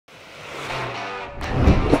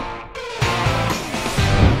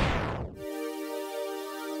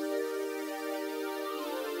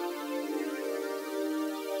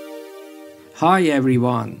Hi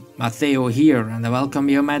everyone, Matteo here and I welcome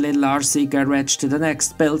you my little RC garage to the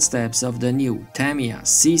next build steps of the new Tamiya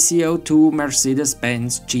CC-02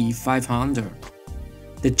 Mercedes-Benz G500.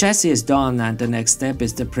 The chassis is done and the next step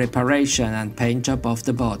is the preparation and paint job of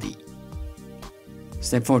the body.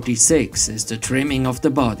 Step 46 is the trimming of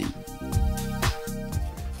the body.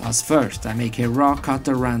 As first I make a raw cut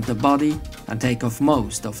around the body and take off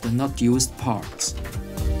most of the not used parts.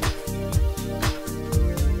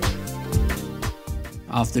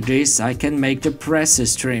 After this I can make the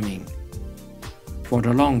presses trimming. For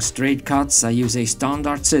the long straight cuts I use a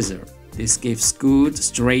standard scissor. This gives good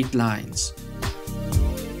straight lines.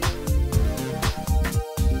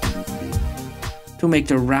 To make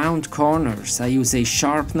the round corners I use a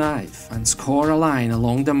sharp knife and score a line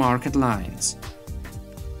along the marked lines.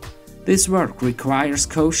 This work requires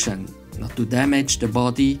caution not to damage the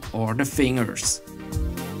body or the fingers.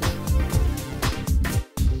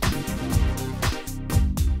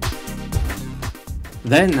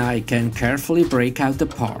 Then I can carefully break out the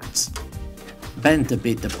parts. Bend a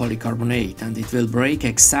bit the polycarbonate and it will break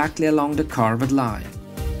exactly along the carved line.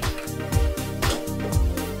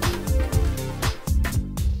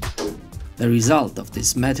 The result of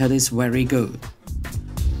this method is very good.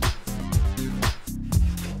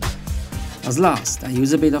 As last, I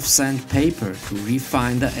use a bit of sandpaper to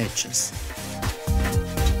refine the edges.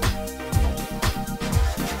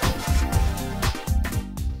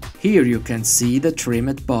 Here you can see the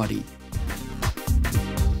trimmed body.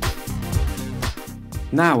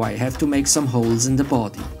 Now I have to make some holes in the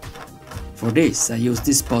body. For this I use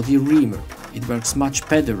this body reamer. It works much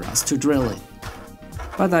better as to drill it.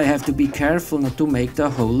 But I have to be careful not to make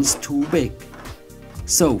the holes too big.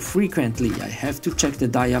 So frequently I have to check the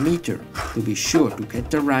diameter to be sure to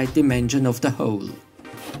get the right dimension of the hole.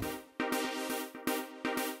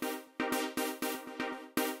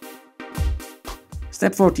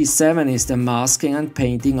 Step 47 is the masking and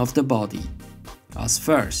painting of the body. As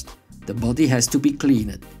first, the body has to be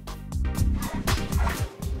cleaned.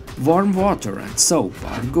 Warm water and soap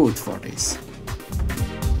are good for this.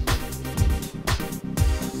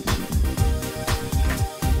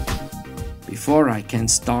 Before I can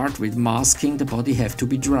start with masking, the body have to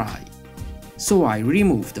be dry. So I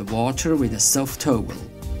remove the water with a soft towel.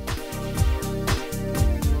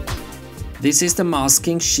 This is the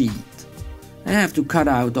masking sheet. I have to cut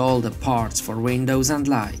out all the parts for windows and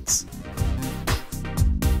lights.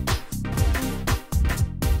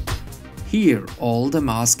 Here all the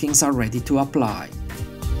maskings are ready to apply.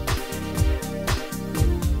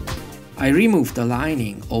 I remove the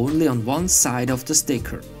lining only on one side of the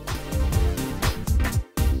sticker.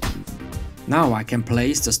 Now I can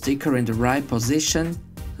place the sticker in the right position,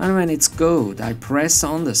 and when it's good I press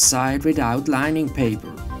on the side without lining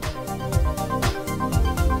paper.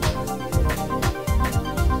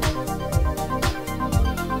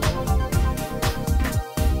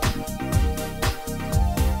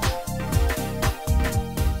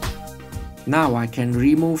 Now I can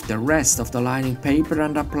remove the rest of the lining paper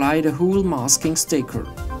and apply the whole masking sticker.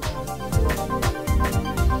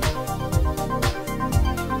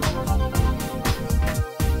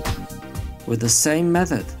 With the same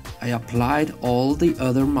method, I applied all the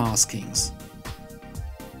other maskings.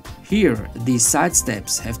 Here, these side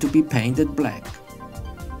steps have to be painted black.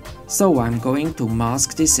 So I'm going to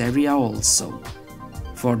mask this area also.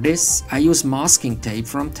 For this, I use masking tape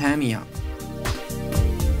from Tamiya.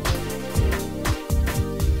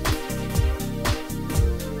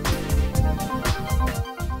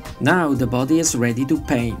 Now the body is ready to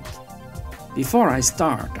paint. Before I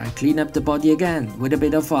start, I clean up the body again with a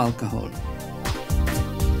bit of alcohol.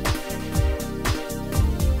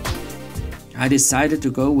 I decided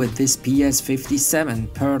to go with this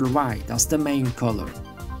PS57 pearl white as the main color.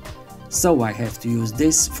 So I have to use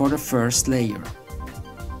this for the first layer.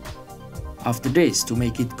 After this, to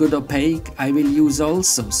make it good opaque, I will use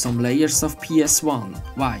also some layers of PS1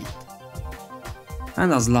 white.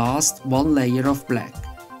 And as last, one layer of black.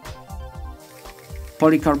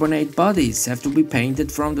 Polycarbonate bodies have to be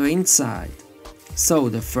painted from the inside, so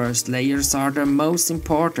the first layers are the most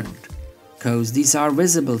important, cause these are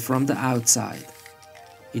visible from the outside.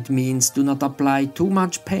 It means do not apply too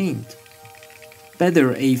much paint.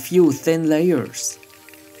 Better a few thin layers.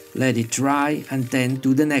 Let it dry and then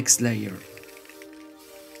do the next layer.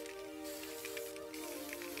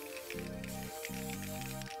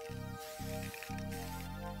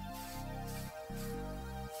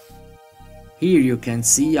 Here you can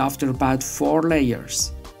see after about 4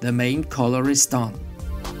 layers, the main color is done.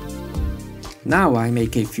 Now I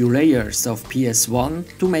make a few layers of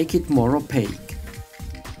PS1 to make it more opaque.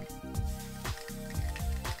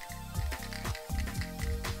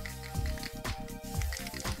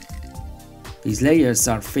 These layers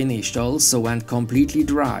are finished also and completely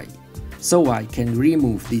dry, so I can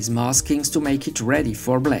remove these maskings to make it ready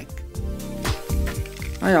for black.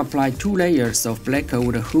 I applied 2 layers of black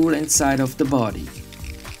over the whole inside of the body.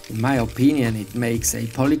 In my opinion, it makes a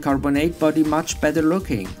polycarbonate body much better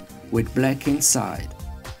looking, with black inside.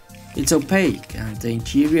 It's opaque and the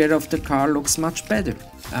interior of the car looks much better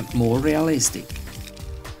and more realistic.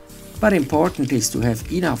 But important is to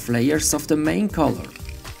have enough layers of the main color,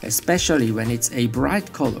 especially when it's a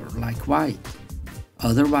bright color like white.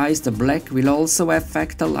 Otherwise the black will also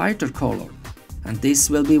affect the lighter color, and this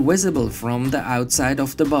will be visible from the outside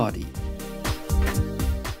of the body.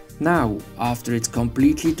 Now, after it's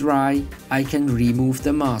completely dry, I can remove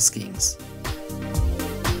the maskings.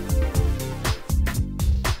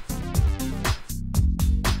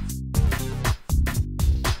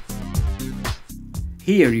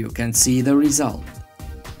 Here you can see the result.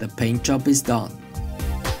 The paint job is done.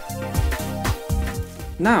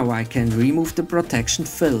 Now I can remove the protection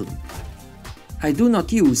film. I do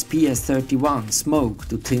not use PS31 smoke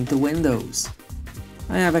to tint the windows.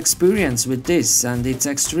 I have experience with this and it's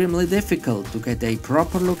extremely difficult to get a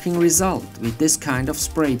proper looking result with this kind of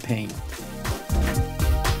spray paint.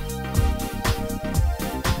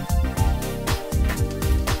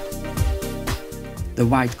 The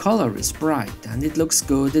white color is bright and it looks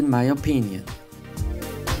good in my opinion.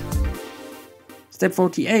 Step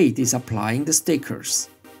 48 is applying the stickers.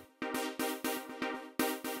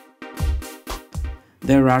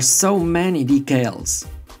 There are so many decals.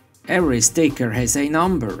 Every sticker has a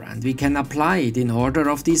number and we can apply it in order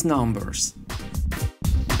of these numbers.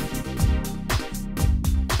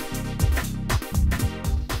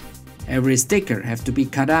 Every sticker have to be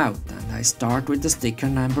cut out and I start with the sticker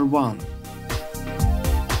number 1.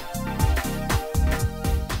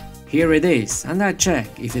 Here it is and I check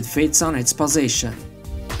if it fits on its position.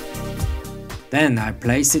 Then I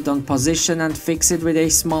place it on position and fix it with a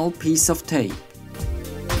small piece of tape.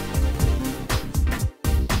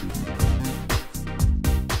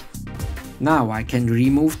 Now I can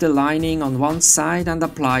remove the lining on one side and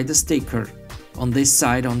apply the sticker on this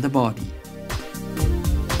side on the body.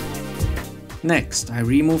 Next I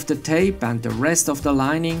remove the tape and the rest of the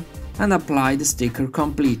lining and apply the sticker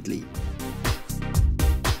completely.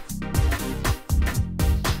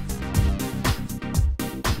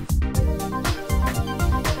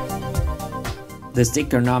 The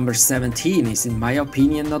sticker number 17 is in my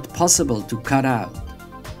opinion not possible to cut out.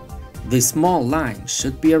 This small line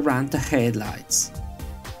should be around the headlights.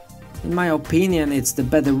 In my opinion, it's the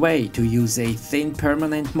better way to use a thin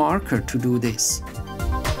permanent marker to do this.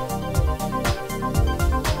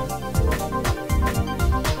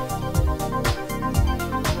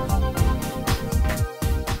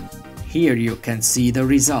 Here you can see the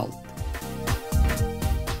result.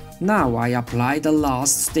 Now I apply the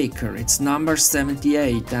last sticker, it's number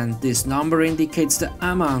 78 and this number indicates the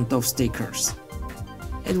amount of stickers.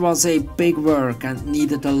 It was a big work and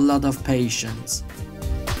needed a lot of patience.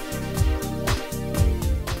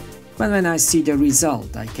 But when I see the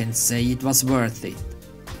result I can say it was worth it.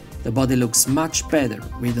 The body looks much better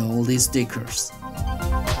with all these stickers.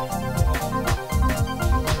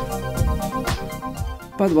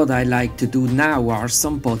 But what I like to do now are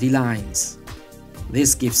some body lines.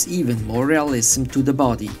 This gives even more realism to the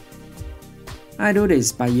body. I do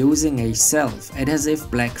this by using a self-adhesive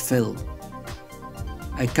black film.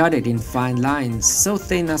 I cut it in fine lines, so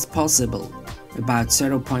thin as possible, about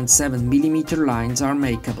 0.7 mm lines are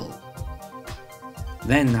makeable.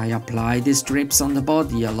 Then I apply the strips on the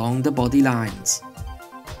body along the body lines.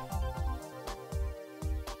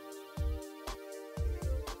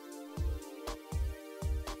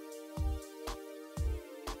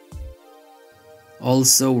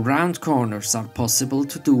 Also, round corners are possible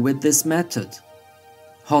to do with this method.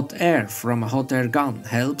 Hot air from a hot air gun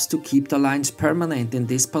helps to keep the lines permanent in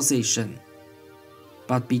this position.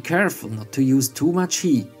 But be careful not to use too much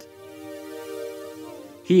heat.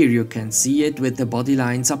 Here you can see it with the body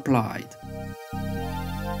lines applied.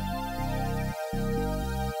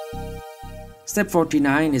 Step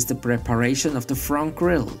 49 is the preparation of the front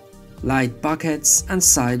grille, light buckets and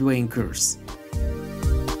side winkers.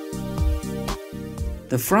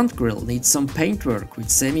 The front grille needs some paintwork with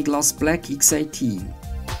semi-gloss black X18.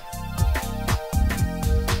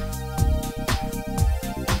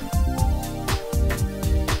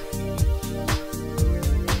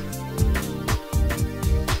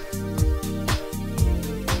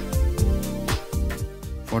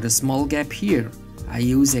 For the small gap here, I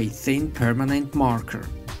use a thin permanent marker.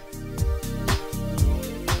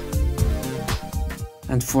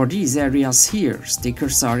 And for these areas here,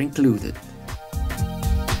 stickers are included.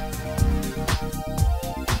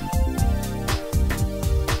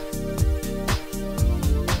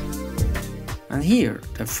 And here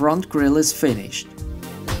the front grille is finished.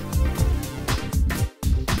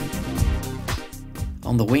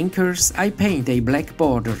 On the winkers I paint a black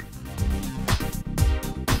border.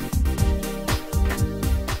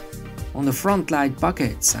 On the front light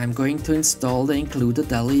buckets I'm going to install the included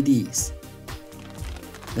LEDs.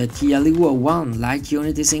 The TLU01 light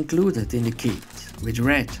unit is included in the kit, with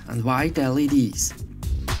red and white LEDs.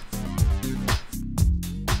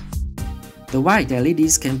 The white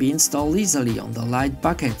LEDs can be installed easily on the light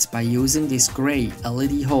buckets by using this grey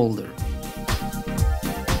LED holder.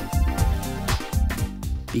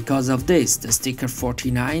 Because of this, the sticker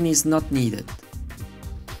 49 is not needed.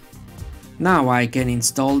 Now I can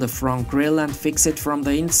install the front grille and fix it from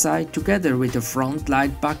the inside together with the front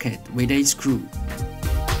light bucket with a screw.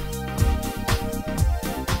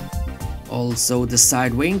 Also, the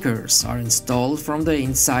side winkers are installed from the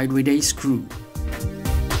inside with a screw.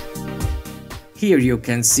 Here you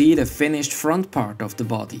can see the finished front part of the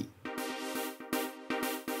body.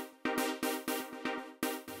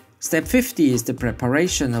 Step 50 is the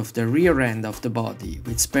preparation of the rear end of the body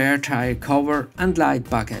with spare tire cover and light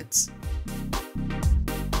buckets.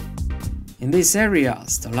 In these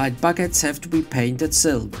areas, the light buckets have to be painted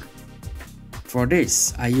silver. For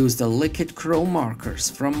this, I use the liquid chrome markers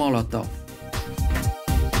from Molotov.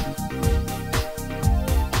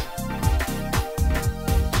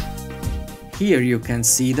 Here you can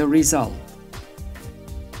see the result.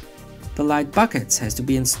 The light buckets has to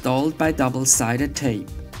be installed by double-sided tape.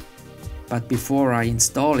 But before I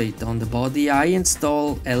install it on the body, I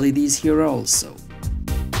install LEDs here also.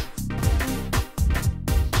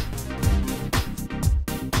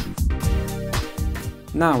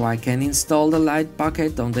 Now I can install the light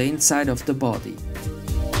bucket on the inside of the body.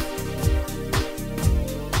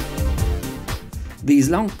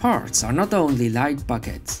 These long parts are not only light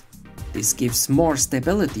buckets. This gives more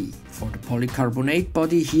stability for the polycarbonate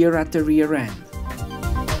body here at the rear end.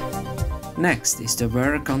 Next is the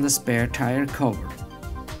work on the spare tire cover.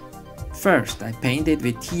 First I paint it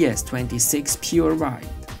with TS26 pure white.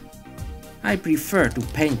 I prefer to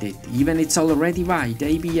paint it even it's already white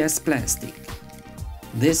ABS plastic.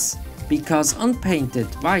 This because unpainted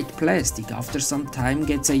white plastic after some time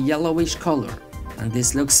gets a yellowish color and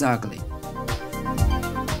this looks ugly.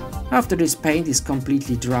 After this paint is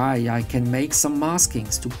completely dry, I can make some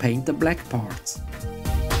maskings to paint the black parts.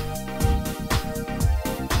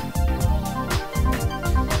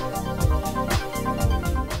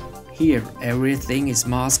 Here everything is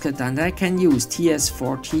masked and I can use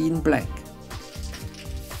TS14 black.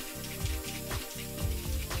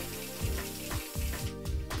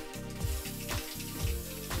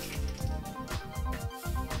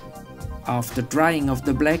 After drying of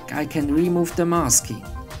the black, I can remove the masking.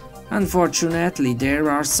 Unfortunately, there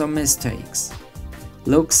are some mistakes.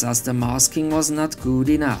 Looks as the masking was not good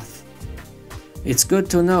enough. It's good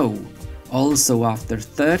to know. Also, after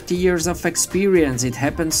 30 years of experience, it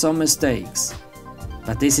happens some mistakes.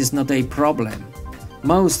 But this is not a problem.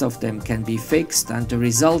 Most of them can be fixed and the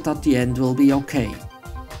result at the end will be okay.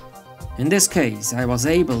 In this case, I was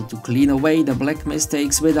able to clean away the black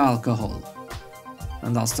mistakes with alcohol.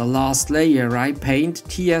 And as the last layer I paint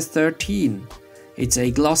TS13. It's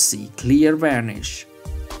a glossy, clear varnish.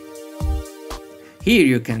 Here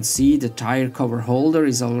you can see the tire cover holder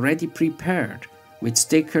is already prepared with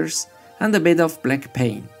stickers and a bit of black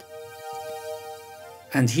paint.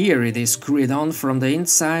 And here it is screwed on from the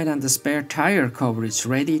inside and the spare tire cover is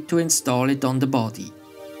ready to install it on the body.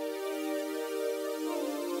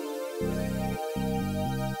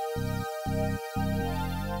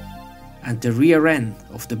 And the rear end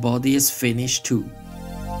of the body is finished too.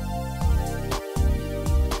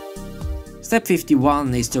 Step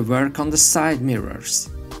 51 is the work on the side mirrors.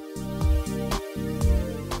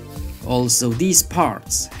 Also, these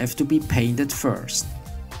parts have to be painted first.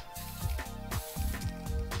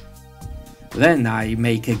 Then I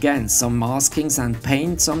make again some maskings and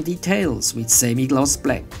paint some details with semi-gloss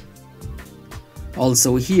black.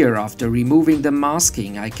 Also here, after removing the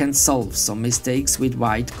masking, I can solve some mistakes with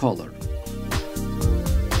white color.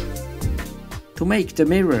 To make the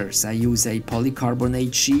mirrors, I use a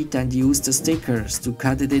polycarbonate sheet and use the stickers to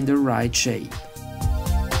cut it in the right shape.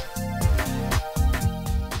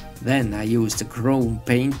 Then I use the chrome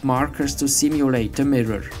paint markers to simulate the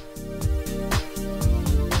mirror.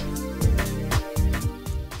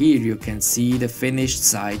 Here you can see the finished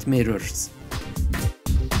side mirrors.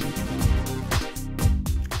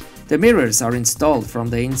 The mirrors are installed from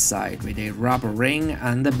the inside with a rubber ring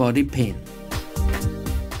and a body pin.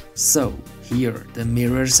 So, here the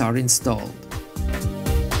mirrors are installed.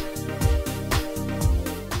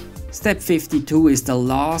 Step 52 is the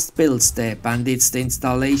last build step and it's the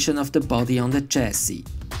installation of the body on the chassis.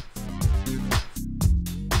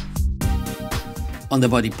 On the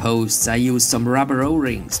body posts I use some rubber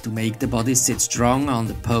O-rings to make the body sit strong on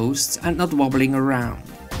the posts and not wobbling around.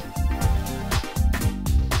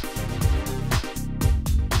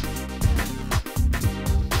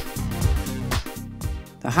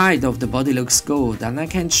 The height of the body looks good and I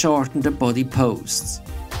can shorten the body posts.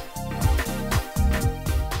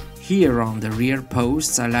 Here on the rear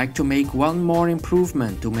posts I like to make one more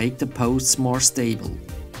improvement to make the posts more stable.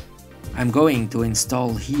 I'm going to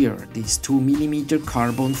install here this 2mm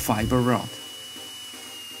carbon fiber rod.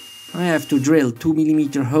 I have to drill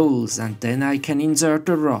 2mm holes and then I can insert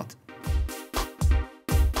the rod.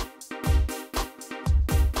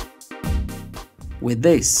 With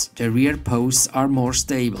this, the rear posts are more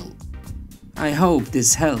stable. I hope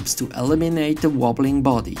this helps to eliminate the wobbling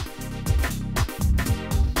body.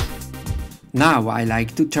 Now I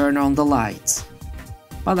like to turn on the lights.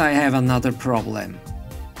 But I have another problem.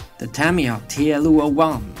 The Tamiya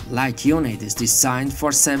TL01 light unit is designed for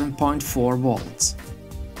 7.4 volts.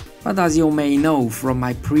 But as you may know from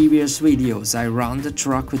my previous videos, I run the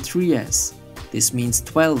truck with 3S. This means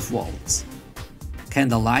 12 volts. Can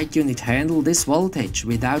the light unit handle this voltage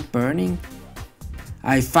without burning?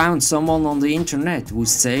 I found someone on the internet who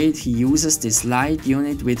said he uses this light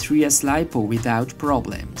unit with 3S LiPo without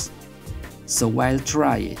problems. So I'll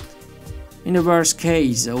try it. In the worst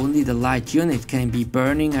case, only the light unit can be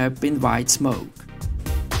burning up in white smoke.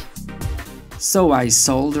 So I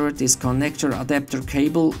soldered this connector adapter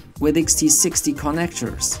cable with XT60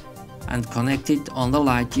 connectors and connect it on the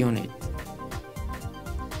light unit.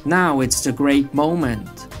 Now it's the great moment.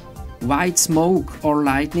 White smoke or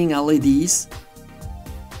lightning LEDs?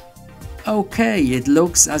 Okay, it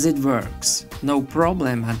looks as it works. No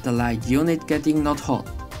problem at the light unit getting not hot.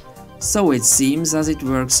 So it seems as it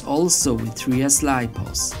works also with 3S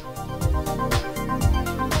LiPos.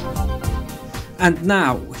 And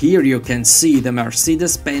now, here you can see the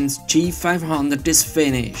Mercedes-Benz G500 is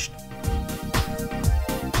finished.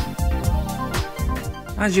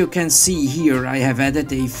 As you can see here, I have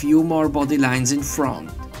added a few more body lines in front.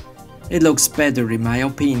 It looks better in my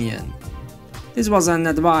opinion. This was an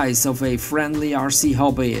advice of a friendly RC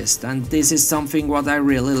hobbyist and this is something what I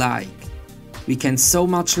really like. We can so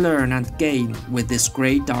much learn and gain with this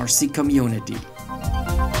great RC community.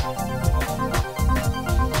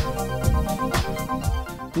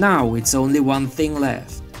 Now it's only one thing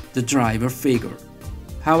left, the driver figure.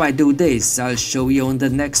 How I do this I'll show you in the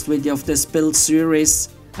next video of this build series,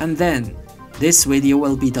 and then this video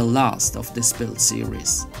will be the last of this build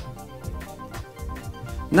series.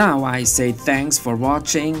 Now I say thanks for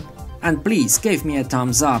watching and please give me a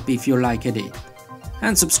thumbs up if you liked it.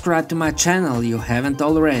 And subscribe to my channel if you haven't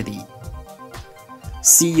already.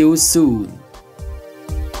 See you soon.